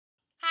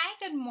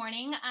good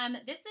morning.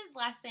 This is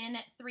lesson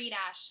 3-4.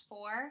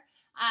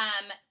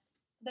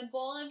 The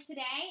goal of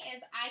today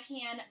is I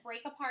can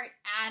break apart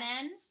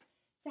addends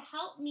to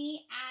help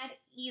me add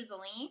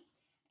easily.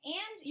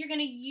 And you're going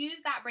to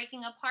use that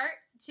breaking apart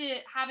to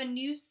have a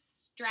new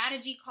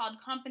strategy called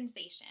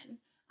compensation.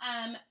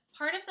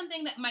 Part of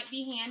something that might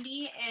be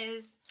handy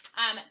is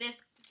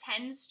this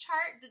tens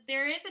chart.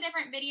 There is a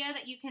different video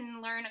that you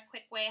can learn a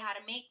quick way how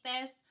to make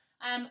this.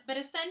 But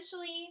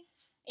essentially,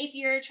 if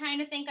you're trying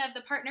to think of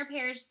the partner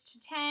pairs to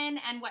 10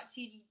 and what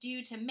to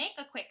do to make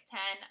a quick 10,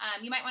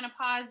 you might want to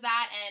pause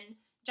that and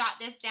jot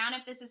this down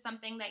if this is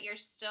something that you're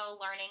still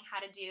learning how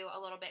to do a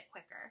little bit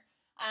quicker.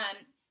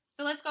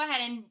 So let's go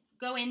ahead and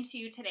go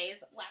into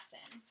today's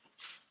lesson.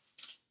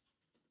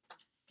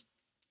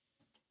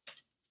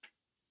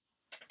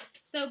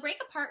 So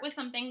break apart was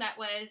something that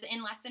was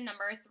in lesson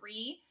number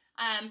 3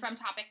 from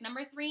topic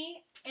number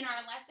 3 in our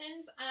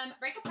lessons.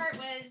 Break apart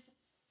was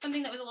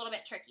something that was a little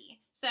bit tricky.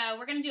 So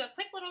we're going to do a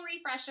quick little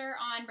refresher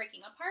on breaking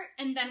apart,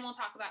 and then we'll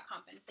talk about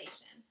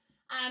compensation.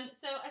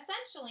 So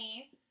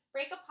essentially,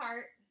 break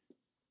apart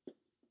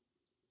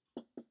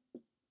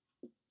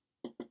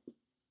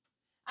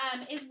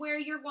is where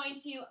you're going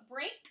to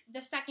break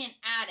the second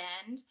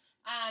addend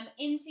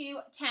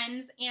into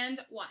tens and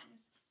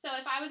ones. So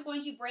if I was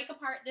going to break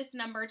apart this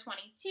number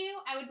 22,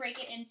 I would break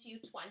it into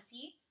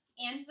 20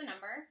 and the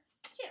number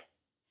 2.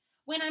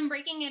 When I'm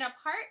breaking it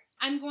apart,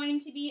 I'm going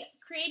to be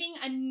creating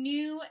a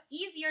new,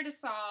 easier to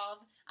solve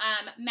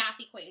math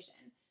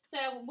equation.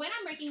 So when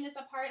I'm breaking this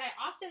apart, I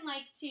often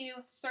like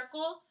to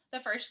circle the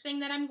first thing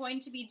that I'm going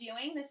to be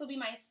doing. This will be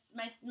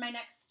my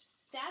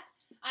next step,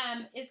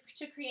 is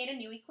to create a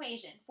new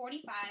equation,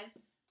 45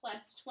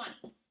 plus 20.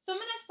 So I'm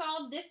going to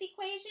solve this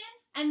equation,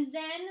 and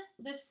then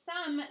the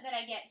sum that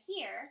I get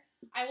here,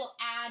 I will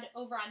add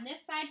over on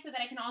this side so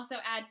that I can also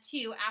add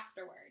 2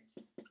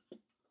 afterwards.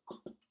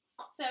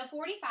 So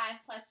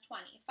 45 plus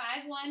 20.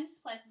 5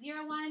 ones plus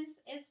 0 ones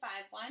is 5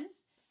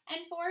 ones,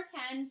 and 4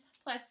 tens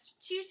plus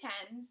 2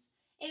 tens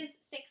is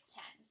 6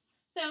 tens.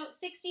 So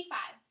 65.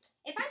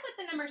 If I put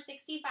the number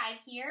 65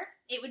 here,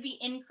 it would be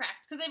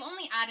incorrect because I've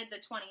only added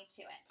the 20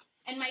 to it.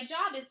 And my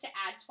job is to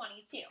add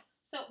 22.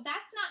 So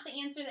that's not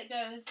the answer that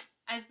goes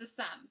as the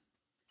sum.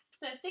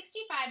 So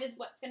 65 is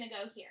what's going to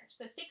go here.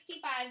 So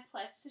 65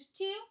 plus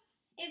 2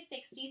 is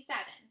 67.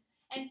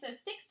 And so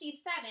 67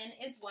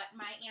 is what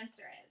my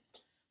answer is.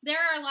 There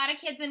are a lot of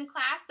kids in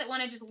class that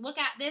want to just look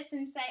at this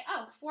and say,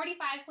 oh,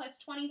 45 plus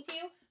 22,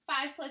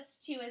 5 plus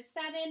 2 is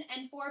 7,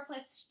 and 4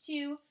 plus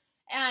 2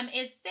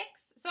 is 6.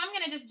 So I'm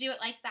going to just do it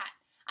like that.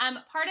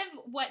 Part of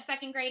what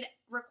second grade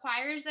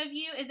requires of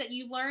you is that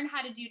you learn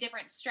how to do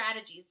different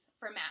strategies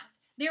for math.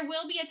 There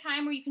will be a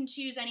time where you can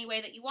choose any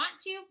way that you want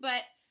to,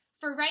 but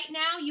for right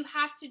now, you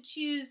have to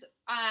choose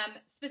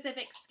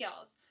specific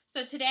skills.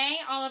 So today,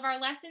 all of our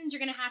lessons, you're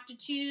going to have to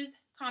choose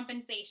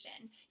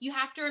compensation. You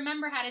have to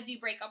remember how to do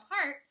break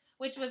apart,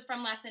 which was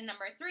from lesson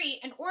number 3,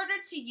 in order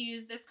to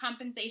use this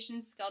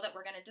compensation skill that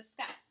we're going to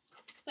discuss.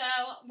 So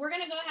we're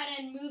going to go ahead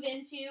and move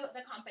into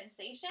the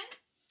compensation.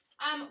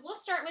 We'll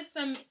start with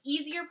some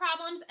easier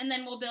problems, and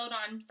then we'll build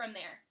on from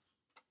there.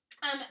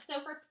 So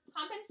for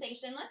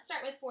compensation, let's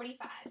start with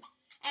 45,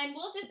 and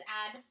we'll just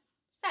add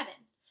 7.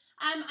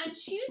 I'm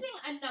choosing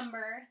a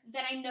number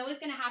that I know is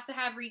going to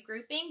have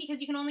regrouping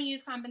because you can only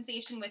use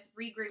compensation with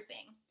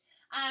regrouping.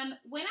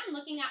 When I'm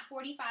looking at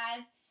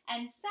 45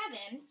 and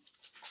 7,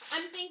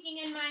 I'm thinking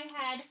in my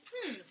head,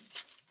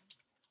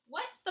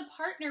 what's the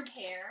partner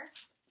pair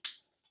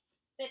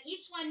that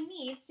each one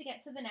needs to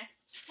get to the next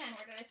 10?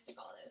 Where did I stick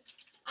all of those?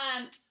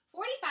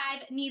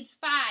 45 needs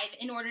 5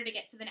 in order to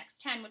get to the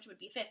next 10, which would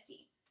be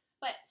 50.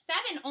 But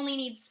 7 only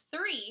needs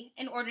 3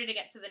 in order to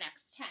get to the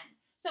next 10.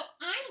 So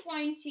I'm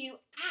going to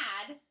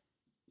add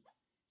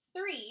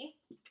 3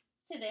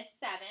 to this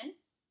 7,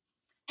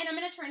 and I'm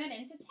going to turn it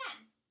into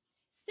 10.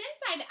 Since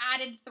I've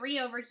added 3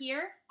 over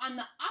here, on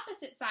the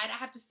opposite side, I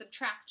have to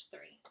subtract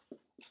 3.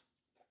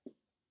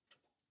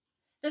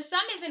 The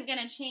sum isn't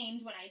going to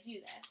change when I do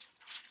this.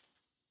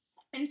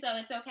 And so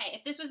it's okay.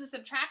 If this was a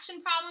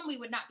subtraction problem, we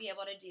would not be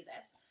able to do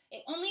this.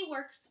 It only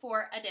works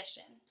for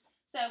addition.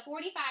 So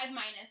 45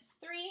 minus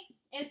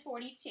 3 is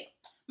 42.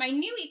 My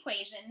new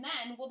equation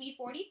then will be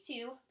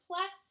 42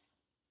 plus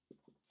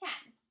 10.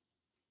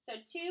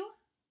 So 2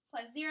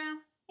 plus 0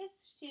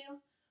 is 2.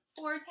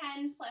 4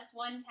 tens plus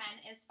 1 10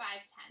 is 5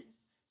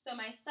 tens. So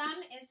my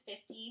sum is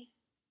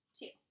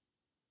 52.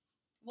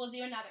 We'll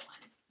do another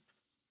one.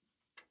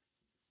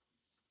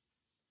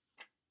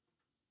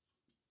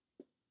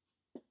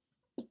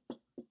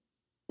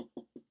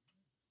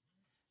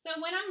 So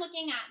when I'm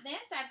looking at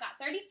this, I've got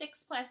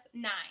 36 plus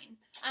 9.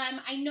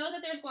 I know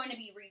that there's going to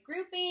be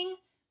regrouping.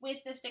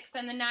 With the 6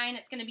 and the 9,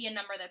 it's going to be a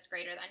number that's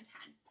greater than 10.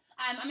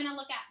 I'm going to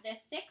look at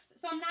this 6,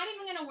 so I'm not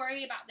even going to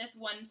worry about this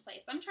ones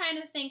place. I'm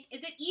trying to think, is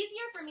it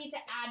easier for me to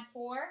add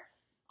 4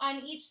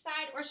 on each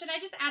side, or should I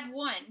just add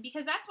 1?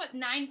 Because that's what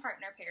 9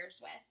 partner pairs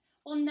with.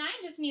 Well, 9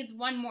 just needs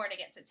 1 more to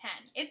get to 10.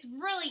 It's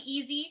really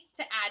easy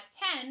to add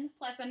 10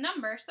 plus a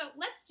number, so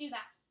let's do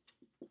that.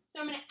 So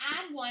I'm going to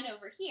add 1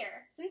 over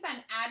here. Since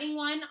I'm adding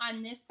 1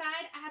 on this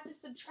side, I have to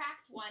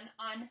subtract 1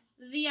 on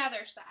the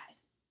other side.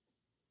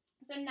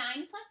 So 9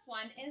 plus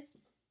 1 is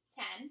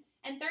 10,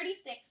 and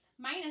 36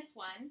 minus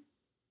 1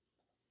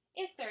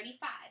 is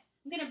 35.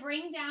 I'm going to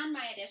bring down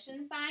my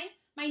addition sign.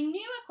 My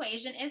new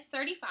equation is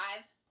 35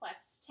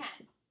 plus 10.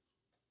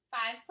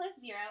 5 plus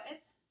 0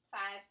 is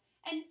 5,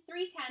 and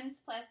 3 tens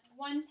plus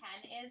 1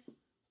 10 is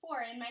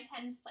 4 in my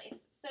tens place.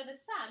 So the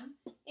sum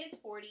is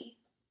 45.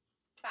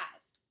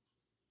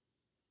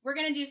 We're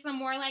going to do some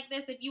more like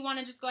this. If you want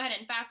to just go ahead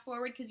and fast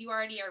forward because you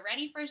already are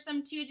ready for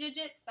some 2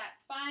 digits,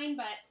 that's fine,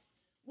 but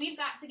we've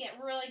got to get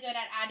really good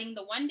at adding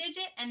the 1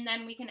 digit, and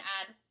then we can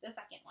add the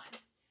second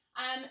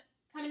one.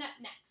 Coming up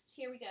next,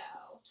 here we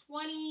go.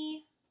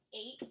 28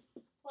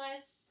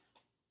 plus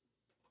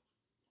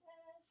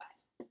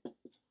 5.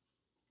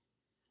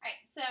 All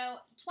right, so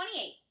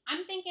 28.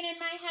 I'm thinking in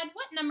my head,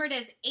 what number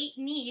does 8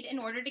 need in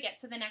order to get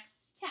to the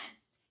next 10?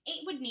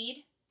 8 would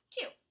need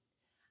 2.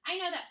 I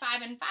know that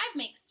 5 and 5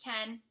 makes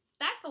 10.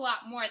 That's a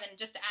lot more than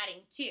just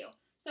adding 2.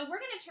 So we're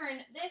going to turn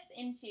this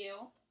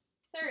into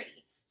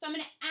 30. So I'm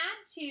going to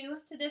add 2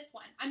 to this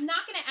one. I'm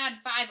not going to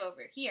add 5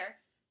 over here.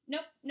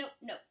 Nope, nope,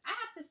 nope. I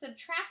have to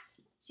subtract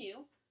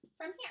 2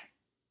 from here.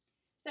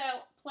 So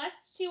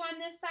plus 2 on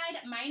this side,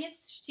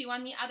 minus 2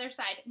 on the other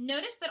side.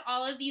 Notice that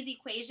all of these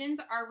equations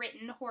are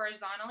written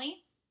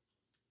horizontally.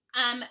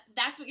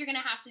 That's what you're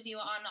going to have to do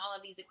on all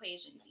of these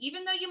equations.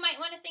 Even though you might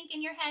want to think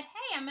in your head,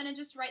 hey, I'm going to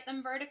just write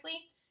them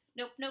vertically.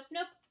 Nope, nope,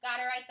 nope. Got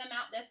to write them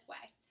out this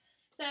way.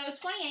 So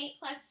 28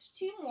 plus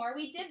 2 more,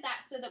 we did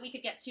that so that we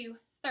could get to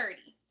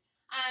 30.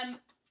 5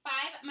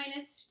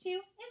 minus 2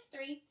 is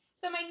 3.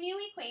 So my new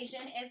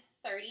equation is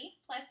 30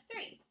 plus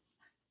 3. 30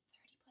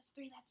 plus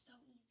 3, that's so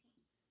easy.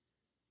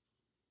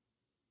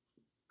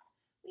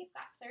 We've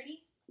got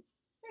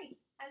 33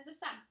 as the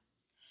sum.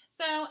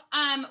 So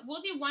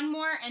we'll do one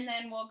more, and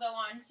then we'll go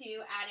on to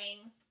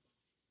adding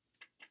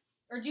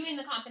or doing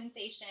the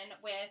compensation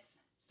with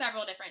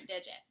several different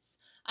digits.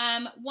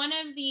 One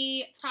of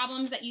the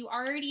problems that you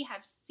already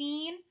have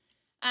seen,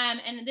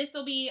 and this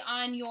will be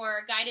on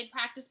your guided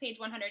practice page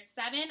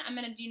 107, I'm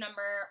going to do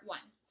number 1.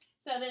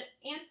 So the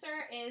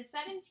answer is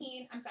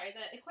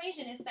the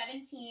equation is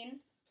 17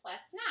 plus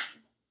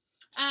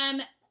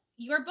 9.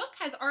 Your book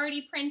has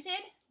already printed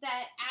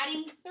that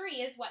adding 3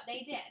 is what they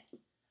did.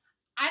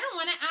 I don't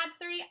want to add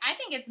 3. I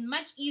think it's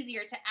much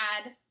easier to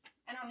add,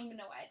 I don't even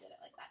know why I did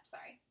it like that,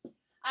 sorry.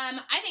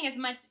 I think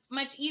it's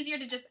much easier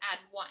to just add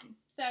 1.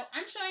 So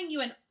I'm showing you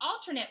an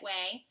alternate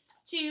way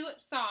to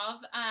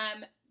solve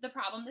the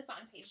problem that's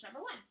on page number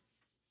 1.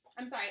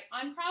 I'm sorry,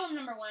 on problem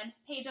number 1,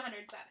 page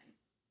 107.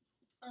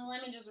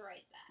 Let me just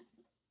write that.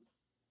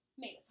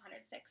 Maybe it's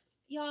 106.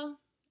 Y'all,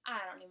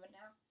 I don't even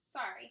know.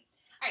 Sorry.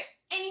 All right,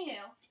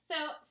 anywho,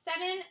 so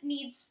 7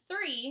 needs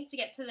 3 to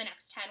get to the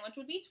next 10, which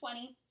would be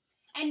 20.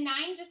 And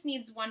 9 just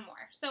needs 1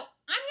 more. So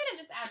I'm going to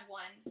just add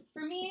 1.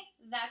 For me,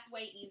 that's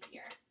way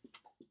easier.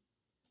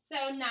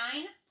 So 9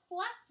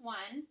 plus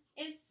 1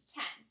 is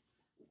 10.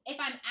 If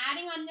I'm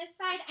adding on this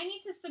side, I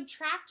need to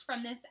subtract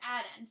from this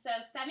addend. So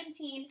 17,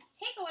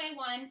 take away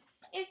 1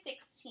 is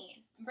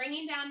 16.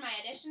 Bringing down my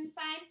addition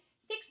side,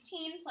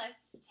 16 plus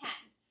 10.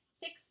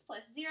 6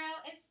 plus 0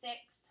 is 6.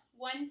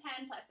 1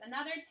 10 plus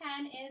another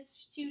 10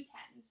 is 2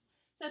 10s.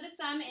 So the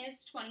sum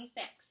is 26.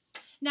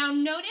 Now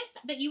notice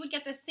that you would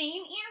get the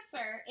same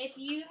answer if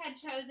you had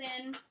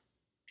chosen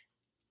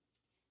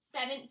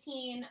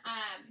 17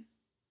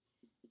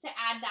 to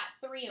add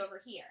that 3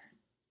 over here.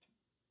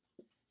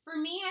 For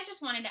me, I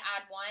just wanted to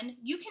add 1.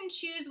 You can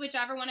choose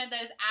whichever one of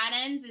those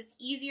addends is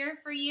easier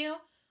for you.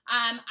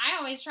 I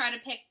always try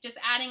to pick just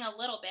adding a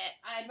little bit.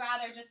 I'd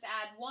rather just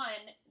add 1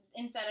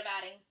 instead of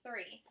adding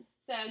 3.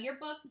 So your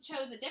book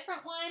chose a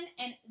different one,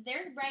 and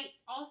they're right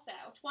also.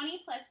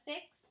 20 plus 6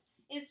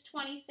 is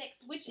 26,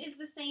 which is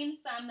the same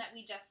sum that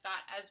we just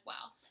got as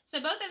well. So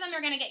both of them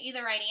are going to get you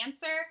the right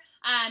answer.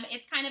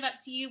 It's kind of up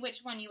to you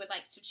which one you would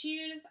like to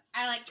choose.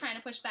 I like trying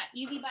to push that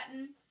easy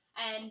button,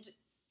 and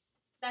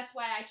that's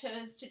why I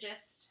chose to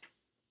just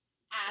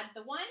add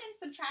the 1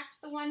 and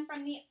subtract the 1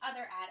 from the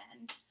other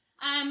addend.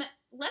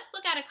 Let's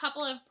look at a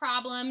couple of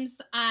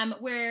problems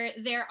where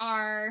there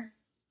are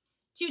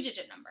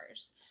 2-digit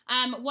numbers.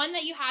 One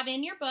that you have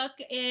in your book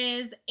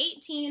is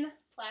 18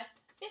 plus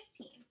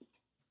 15.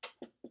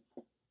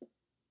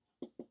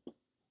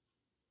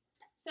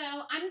 So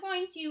I'm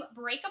going to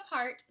break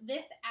apart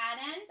this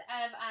addend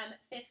of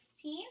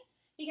 15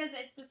 because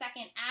it's the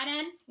second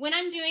addend. When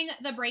I'm doing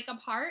the break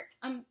apart,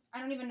 I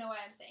don't even know why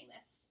I'm saying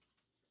this.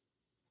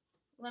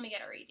 Let me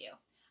get a redo.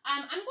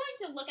 I'm going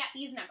to look at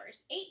these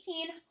numbers,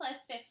 18 plus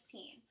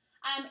 15.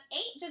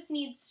 8 just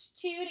needs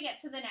 2 to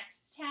get to the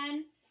next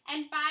 10,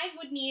 and 5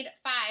 would need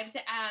 5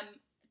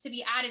 to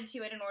be added to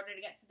it in order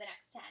to get to the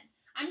next 10.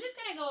 I'm just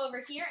going to go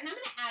over here, and I'm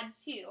going to add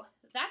 2.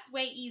 That's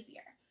way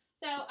easier.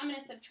 So I'm going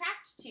to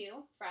subtract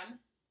 2 from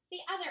the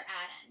other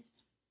addend.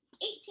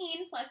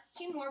 18 plus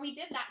 2 more, we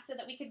did that so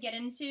that we could get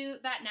into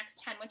that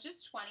next 10, which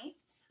is 20.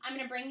 I'm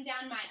going to bring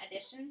down my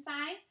addition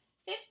sign.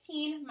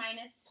 15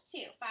 minus 2.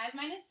 5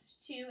 minus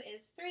 2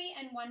 is 3,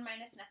 and 1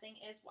 minus nothing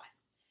is 1.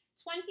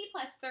 20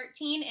 plus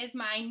 13 is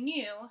my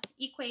new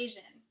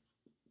equation.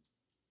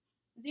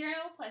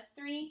 0 plus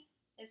 3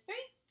 is 3.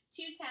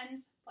 2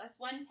 tens plus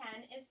 1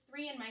 10 is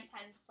 3 in my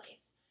tens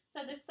place.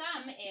 So the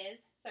sum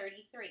is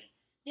 33.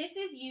 This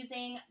is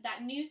using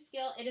that new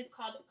skill. It is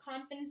called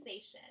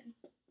compensation.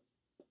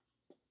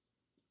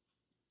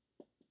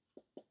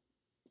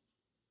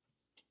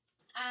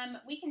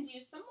 We can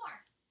do some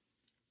more.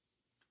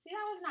 See,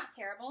 that was not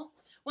terrible.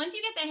 Once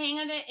you get the hang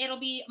of it, it'll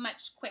be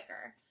much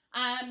quicker.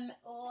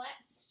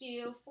 Let's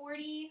do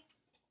 43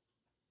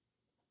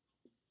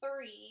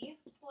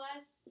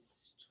 plus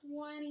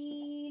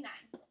 29.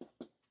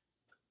 All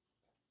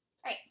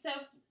right,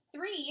 so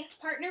 3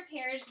 partner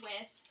pairs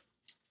with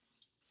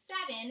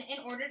 7 in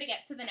order to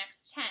get to the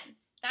next 10.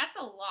 That's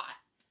a lot.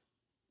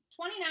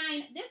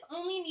 29, this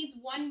only needs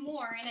one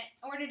more in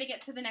order to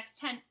get to the next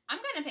 10. I'm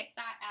going to pick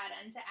that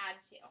addend to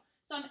add to.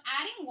 So I'm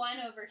adding 1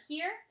 over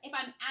here. If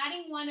I'm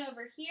adding 1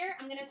 over here,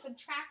 I'm going to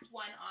subtract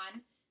 1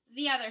 on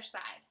the other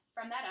side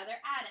from that other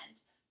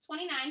addend.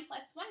 29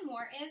 plus 1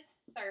 more is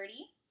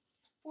 30.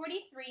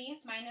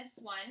 43 minus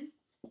 1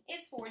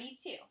 is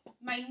 42.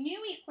 My new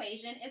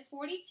equation is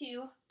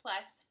 42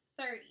 plus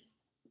 30.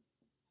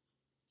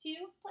 2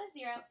 plus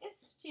 0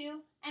 is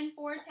 2, and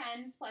 4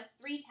 tens plus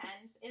 3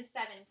 tens is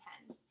 7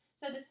 tens.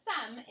 So the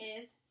sum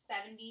is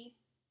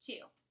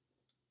 72.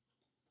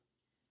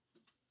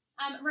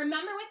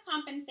 Remember with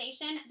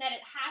compensation that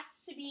it has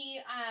to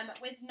be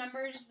with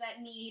numbers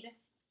that need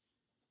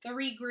the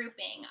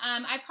regrouping.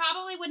 I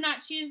probably would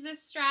not choose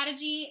this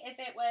strategy if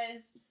it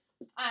was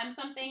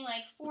something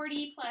like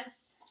 40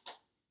 plus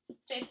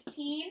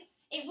 15.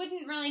 It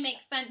wouldn't really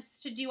make sense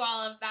to do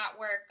all of that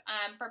work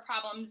for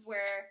problems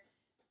where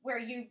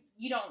you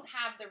don't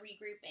have the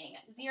regrouping.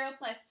 0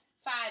 plus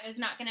 5 is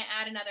not going to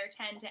add another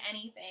 10 to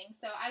anything.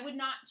 So I would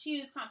not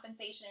choose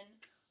compensation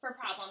for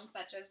problems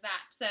such as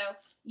that. So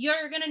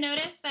you're going to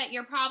notice that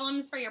your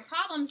problems for your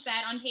problem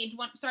set on page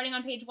one, starting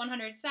on page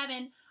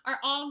 107, are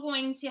all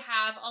going to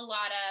have a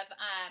lot of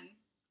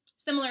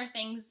similar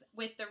things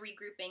with the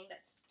regrouping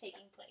that's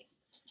taking place.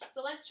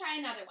 So let's try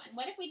another one.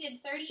 What if we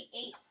did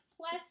 38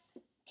 plus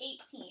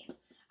 18?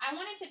 I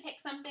wanted to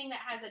pick something that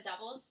has a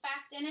doubles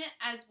fact in it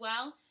as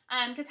well,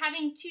 because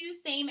having 2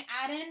 same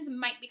addends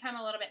might become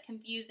a little bit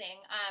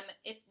confusing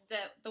if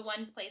the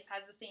ones place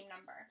has the same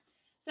number.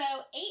 So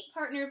 8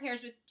 partner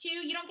pairs with 2,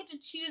 you don't get to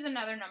choose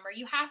another number.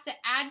 You have to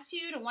add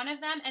 2 to one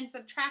of them and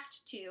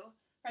subtract 2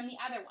 from the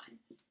other one.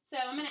 So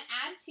I'm going to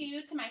add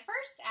 2 to my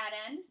first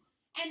addend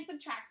and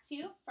subtract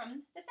 2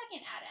 from the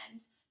second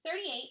addend.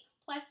 38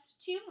 plus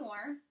 2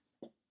 more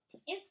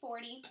is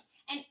 40,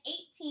 and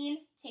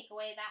 18, take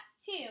away that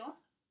 2,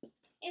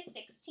 is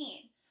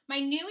 16. My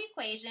new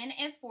equation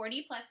is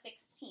 40 plus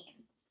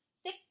 16.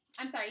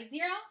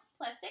 0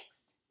 plus 6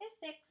 is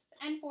 6,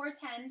 and 4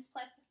 tens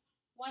plus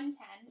 1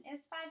 10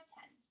 is 5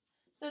 tens.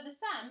 So the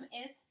sum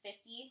is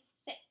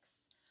 56.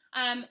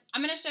 I'm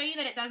going to show you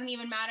that it doesn't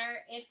even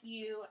matter if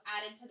you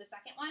added to the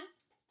second one.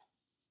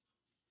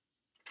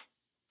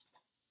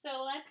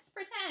 So let's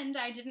pretend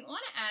I didn't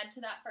want to add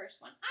to that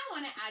first one. I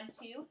want to add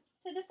 2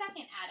 to the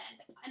second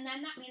addend, and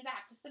then that means I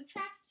have to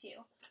subtract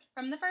 2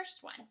 from the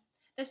first one.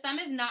 The sum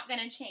is not going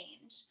to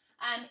change.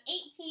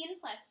 18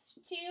 plus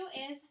 2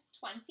 is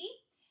 20.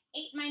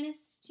 8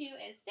 minus 2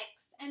 is 6,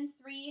 and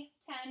 3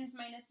 tens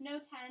minus no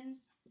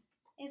tens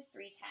is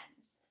 3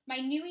 tens. My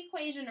new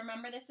equation,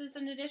 remember this is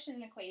an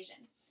addition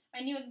equation.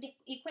 My new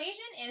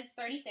equation is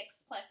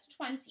 36 plus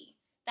 20.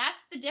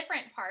 That's the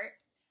different part,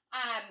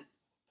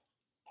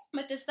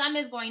 but the sum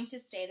is going to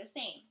stay the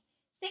same.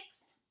 6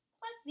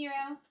 plus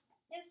 0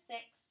 is 6,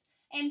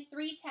 and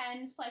 3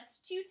 tens plus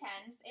 2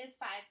 tens is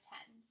 5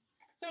 tens.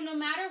 So no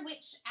matter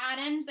which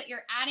addend that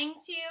you're adding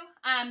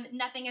to,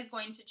 nothing is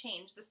going to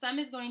change. The sum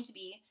is going to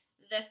be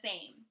the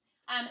same.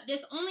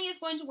 This only is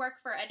going to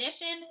work for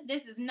addition.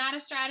 This is not a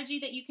strategy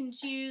that you can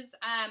choose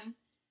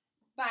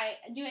by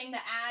doing the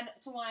add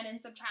to one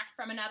and subtract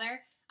from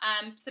another.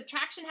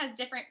 Subtraction has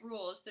different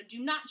rules, so do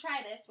not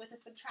try this with a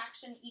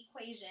subtraction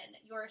equation.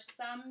 Your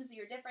sums,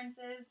 your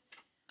differences,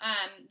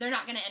 they're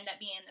not going to end up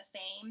being the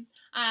same.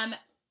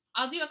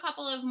 I'll do a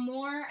couple of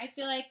more. I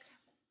feel like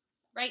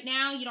right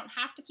now you don't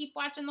have to keep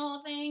watching the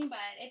whole thing,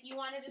 but if you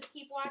want to just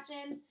keep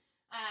watching,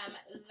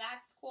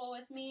 that's cool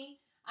with me.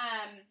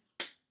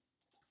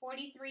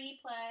 43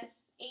 plus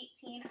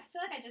 18. I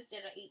feel like I just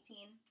did an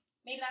 18.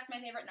 Maybe that's my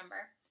favorite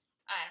number.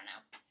 I don't know.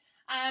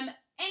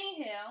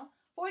 Anywho,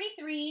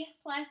 43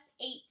 plus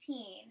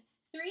 18.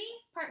 3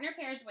 partner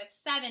pairs with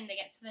 7 to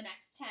get to the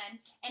next 10,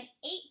 and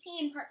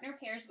 18 partner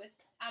pairs with,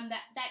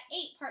 that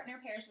 8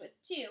 partner pairs with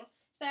 2.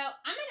 So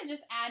I'm going to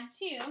just add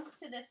 2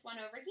 to this one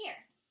over here.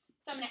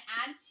 So I'm going to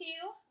add 2,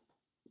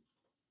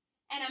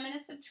 and I'm going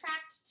to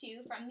subtract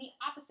 2 from the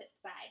opposite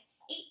side.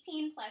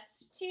 18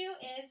 plus 2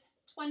 is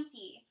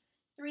 20.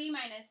 3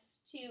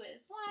 minus 2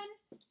 is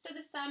 1. So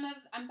the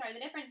the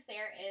difference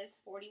there is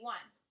 41.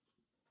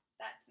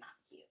 That's not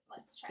cute.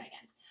 Let's try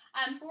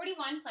again.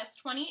 41 plus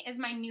 20 is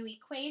my new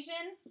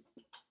equation.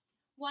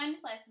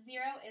 1 plus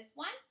 0 is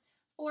 1.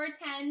 4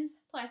 tens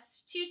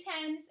plus 2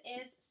 tens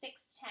is 6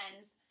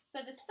 tens. So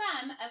the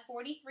sum of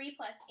 43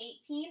 plus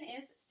 18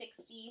 is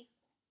 61.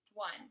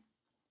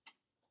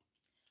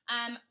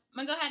 I'm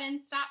going to go ahead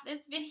and stop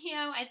this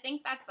video. I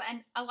think that's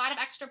a lot of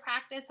extra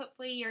practice.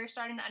 Hopefully you're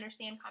starting to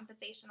understand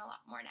compensation a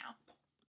lot more now.